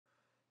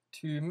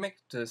To make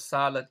the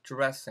salad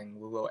dressing,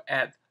 we will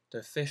add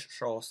the fish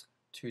sauce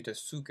to the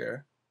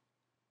sugar,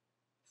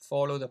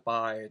 followed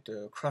by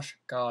the crushed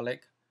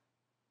garlic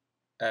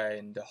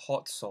and the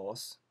hot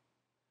sauce.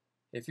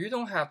 If you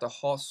don't have the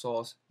hot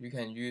sauce, you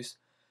can use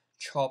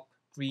chopped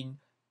green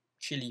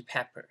chili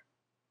pepper.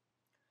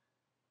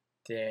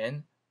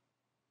 Then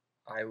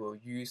I will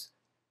use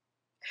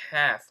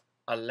half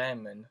a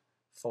lemon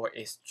for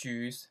its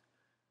juice.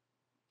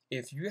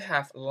 If you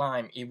have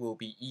lime, it will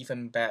be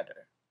even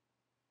better.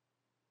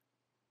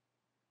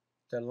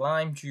 The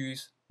lime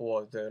juice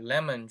or the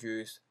lemon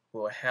juice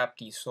will help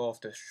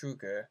dissolve the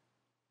sugar.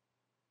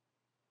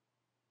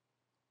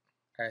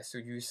 As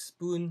you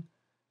spoon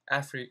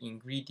every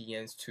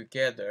ingredients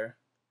together,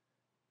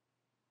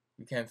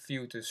 you can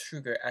feel the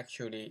sugar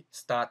actually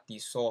start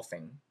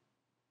dissolving.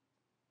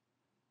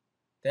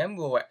 Then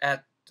we will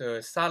add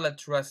the salad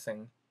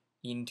dressing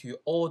into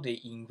all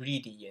the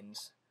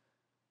ingredients.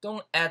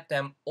 Don't add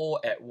them all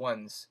at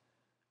once.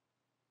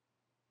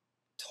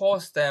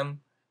 Toss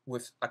them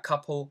with a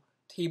couple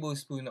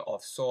tablespoons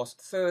of sauce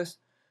first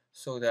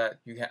so that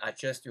you can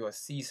adjust your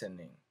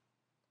seasoning.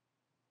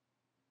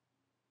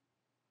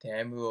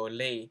 Then we will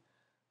lay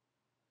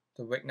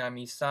the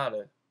Vietnamese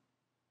salad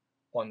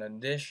on a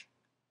dish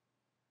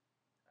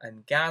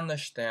and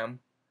garnish them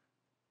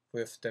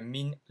with the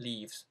mint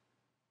leaves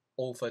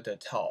over the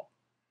top.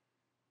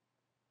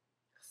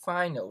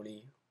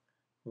 Finally,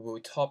 we will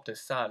top the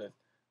salad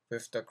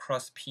with the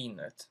crushed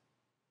peanut.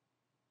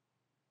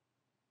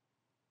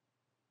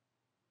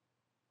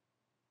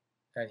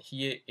 And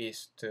here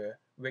is the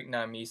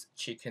Vietnamese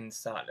chicken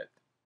salad.